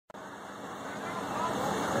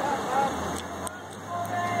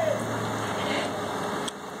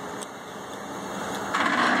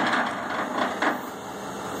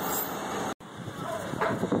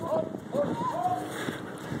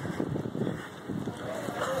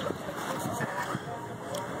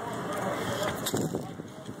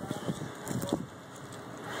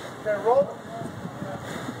Okay, roll.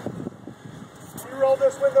 You roll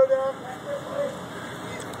this window down.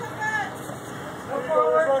 Come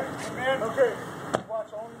forward. Okay,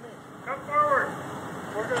 watch only me. Come forward.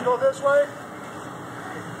 We're going to go this way.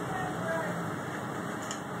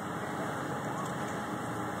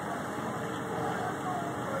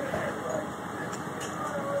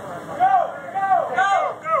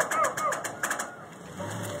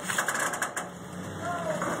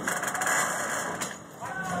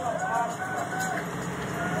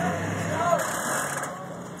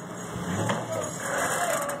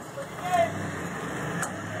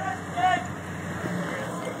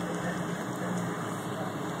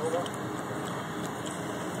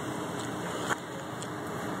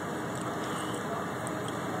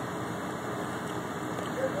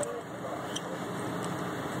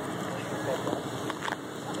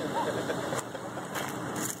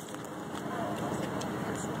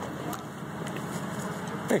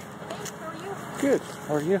 Hey. Good.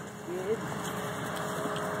 How are you? Good.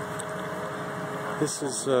 This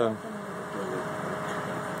is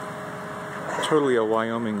totally a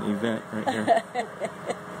Wyoming event right here.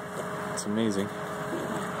 It's amazing.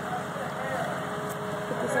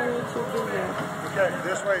 Okay,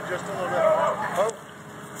 this way just a little bit. Oh.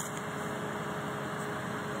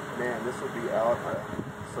 Man, this will be out at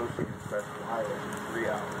Associated Press, Ohio in 3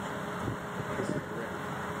 hours. This is great.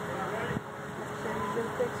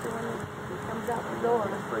 Good picture when he comes out the door.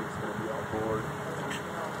 The freight's going to be on board.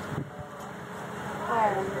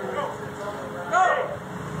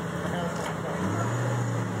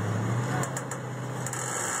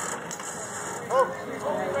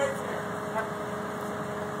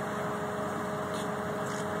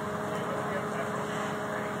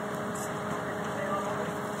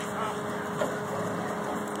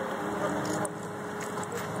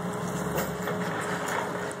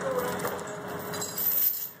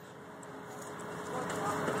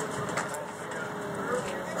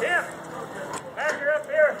 Tim, back her up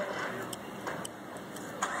here.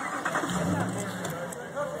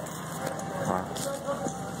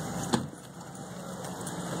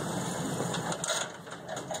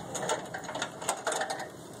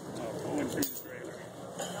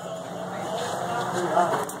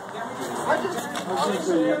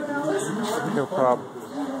 No problem.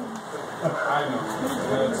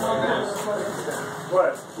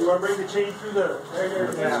 What? You want to bring the chain through the...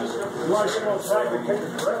 Yeah. You want to get outside and take the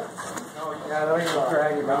breath? Yeah, don't even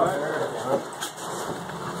drag him out there.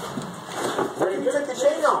 Where you get the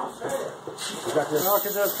chain off? No,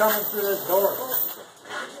 because it's coming through this door.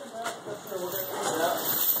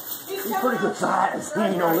 He's pretty good size. He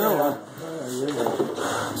ain't no little one.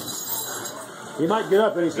 He might get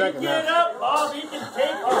up any second now. Get up, Bob. He can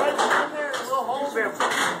take right in there and we'll hold him.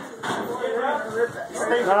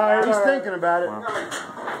 He's thinking about it.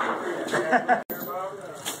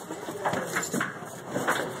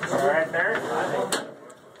 All right there. As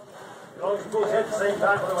long as it goes at the same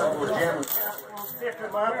time, otherwise we'll jam it. Stick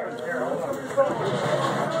him up and here, hold on.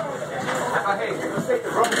 Hey, let's take the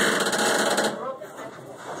rope.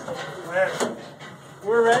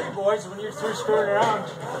 We're ready, boys, when you're through screwing around.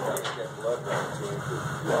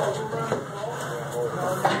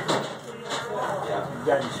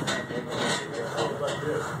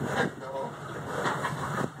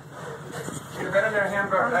 You've been in their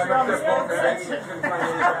hamburger.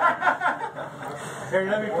 Here,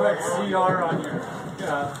 let me put CR on your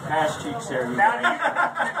ass cheeks there.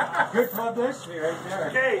 Good publicity right there.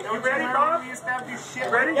 Okay, you ready, Bob?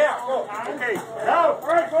 Ready? Yeah, go. Okay, go. All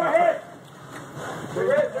right, go ahead. They're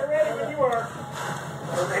ready when you are.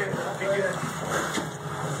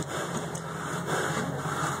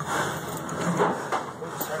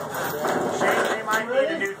 Shane, they might need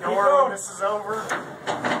a new door when this is over.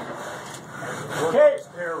 Okay.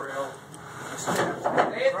 Stair rail.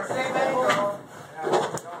 They hit the same angle.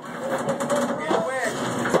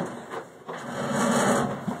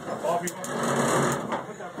 Bobby.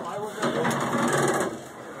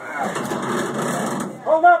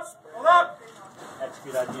 Hold up! Hold up! That's a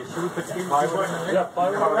good idea. Should we put some plywood in there? Yeah,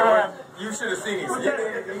 plywood. You should have seen him.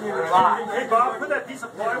 Hey, Bob, put that piece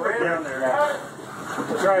of plywood down there.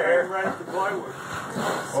 It's right here. Right at the plywood.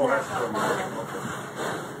 Oh, that's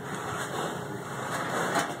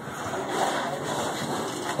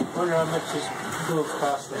I wonder how much this will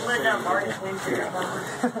cost us. We got Marty clean for your numbers.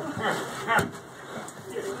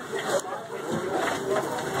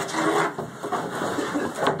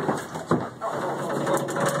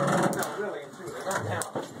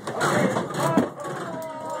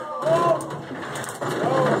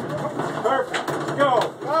 Perfect. Go.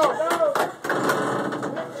 Go.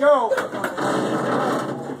 Go.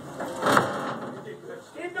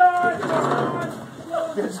 Keep going.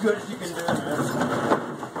 As good as you can do, man.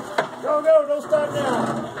 Go, don't stop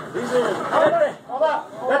now. He's in. Hold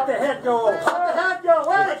up. Let the head go. Let the head go.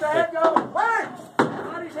 Wait. Let the head go. Wait.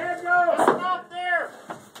 Let his head go. It's not there.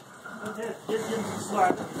 Give him some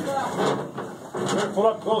slack. Better pull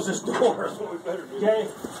up and close this door. That's what we better do. Okay.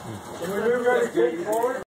 Can we move right forward?